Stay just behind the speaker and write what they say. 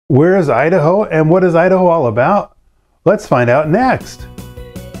Where is Idaho and what is Idaho all about? Let's find out next.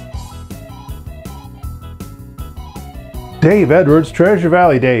 Dave Edwards, Treasure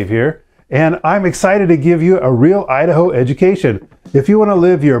Valley Dave here, and I'm excited to give you a real Idaho education. If you want to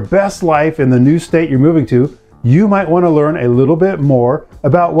live your best life in the new state you're moving to, you might want to learn a little bit more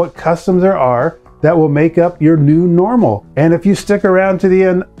about what customs there are that will make up your new normal. And if you stick around to the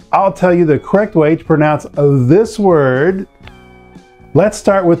end, I'll tell you the correct way to pronounce this word. Let's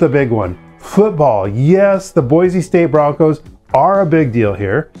start with the big one, football. Yes, the Boise State Broncos are a big deal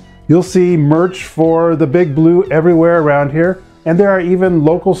here. You'll see merch for the Big Blue everywhere around here, and there are even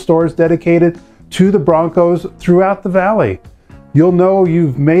local stores dedicated to the Broncos throughout the valley. You'll know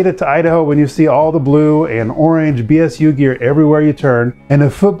you've made it to Idaho when you see all the blue and orange BSU gear everywhere you turn. And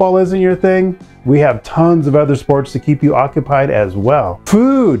if football isn't your thing, we have tons of other sports to keep you occupied as well.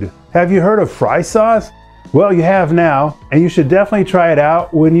 Food! Have you heard of fry sauce? Well, you have now, and you should definitely try it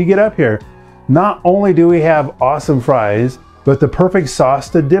out when you get up here. Not only do we have awesome fries, but the perfect sauce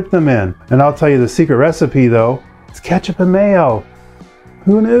to dip them in. And I'll tell you the secret recipe though, it's ketchup and mayo.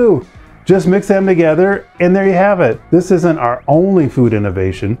 Who knew? Just mix them together and there you have it. This isn't our only food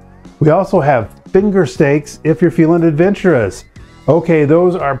innovation. We also have finger steaks if you're feeling adventurous. Okay,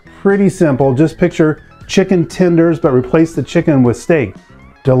 those are pretty simple. Just picture chicken tenders, but replace the chicken with steak.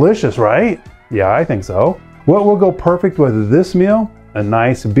 Delicious, right? Yeah, I think so. What will go perfect with this meal? A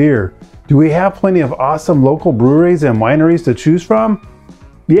nice beer. Do we have plenty of awesome local breweries and wineries to choose from?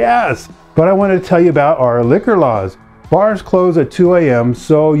 Yes, but I want to tell you about our liquor laws. Bars close at 2 a.m.,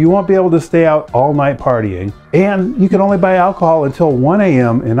 so you won't be able to stay out all night partying. And you can only buy alcohol until 1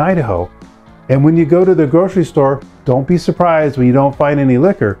 a.m. in Idaho. And when you go to the grocery store, don't be surprised when you don't find any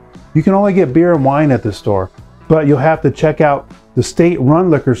liquor. You can only get beer and wine at the store, but you'll have to check out the state-run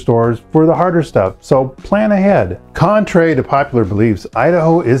liquor stores for the harder stuff, so plan ahead. Contrary to popular beliefs,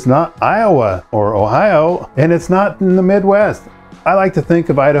 Idaho is not Iowa or Ohio, and it's not in the Midwest. I like to think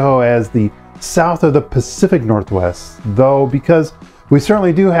of Idaho as the south of the Pacific Northwest, though because we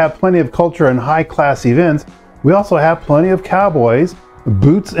certainly do have plenty of culture and high-class events, we also have plenty of cowboys,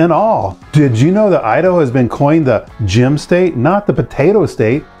 boots and all. Did you know that Idaho has been coined the Gem State, not the Potato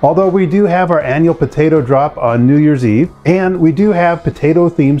State? Although we do have our annual potato drop on New Year's Eve, and we do have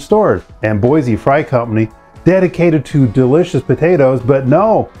potato-themed stores, and Boise Fry Company dedicated to delicious potatoes, but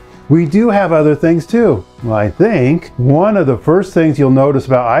no, we do have other things too. Well, I think one of the first things you'll notice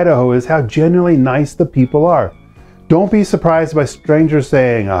about Idaho is how genuinely nice the people are. Don't be surprised by strangers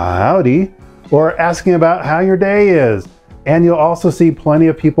saying, howdy, or asking about how your day is. And you'll also see plenty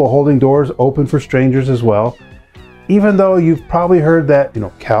of people holding doors open for strangers as well. Even though you've probably heard that,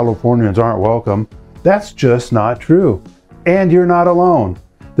 Californians aren't welcome, that's just not true. And you're not alone.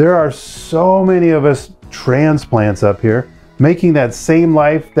 There are so many of us transplants up here, making that same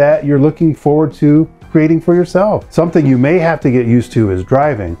life that you're looking forward to creating for yourself. Something you may have to get used to is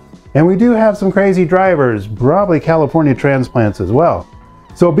driving. And we do have some crazy drivers, probably California transplants as well.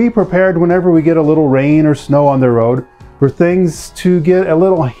 So be prepared whenever we get a little rain or snow on the road for things to get a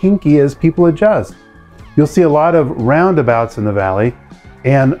little hinky as people adjust. You'll see a lot of roundabouts in the valley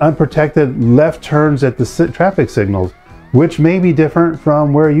and unprotected left turns at the traffic signals, which may be different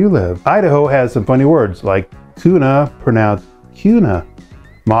from where you live. Idaho has some funny words like Kuna, pronounced Kuna,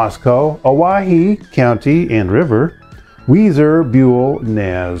 Moscow, Owyhee County and River, Weiser, Buell,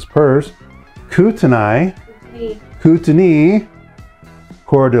 Nez Perce, Kootenai, Kootenai,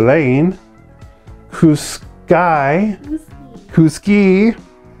 Coeur d'Alene, Kuski,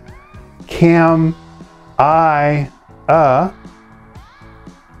 Cam I,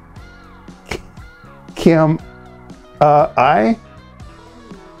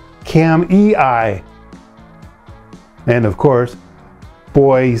 and of course,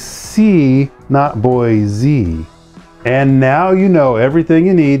 Boise, not Boise. And now you know everything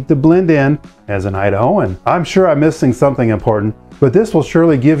you need to blend in as an Idahoan. I'm sure I'm missing something important, but this will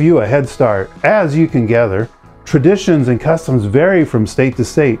surely give you a head start. As you can gather, traditions and customs vary from state to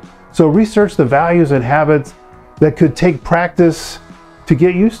state, so research the values and habits that could take practice to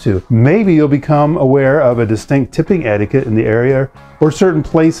get used to. Maybe you'll become aware of a distinct tipping etiquette in the area or certain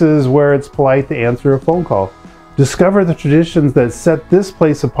places where it's polite to answer a phone call. Discover the traditions that set this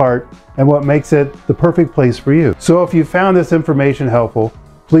place apart and what makes it the perfect place for you. So if you found this information helpful,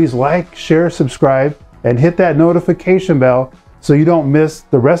 please like, share, subscribe, and hit that notification bell so you don't miss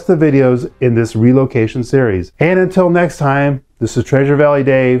the rest of the videos in this relocation series. And until next time, this is Treasure Valley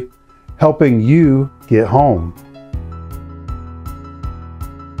Dave, helping you get home.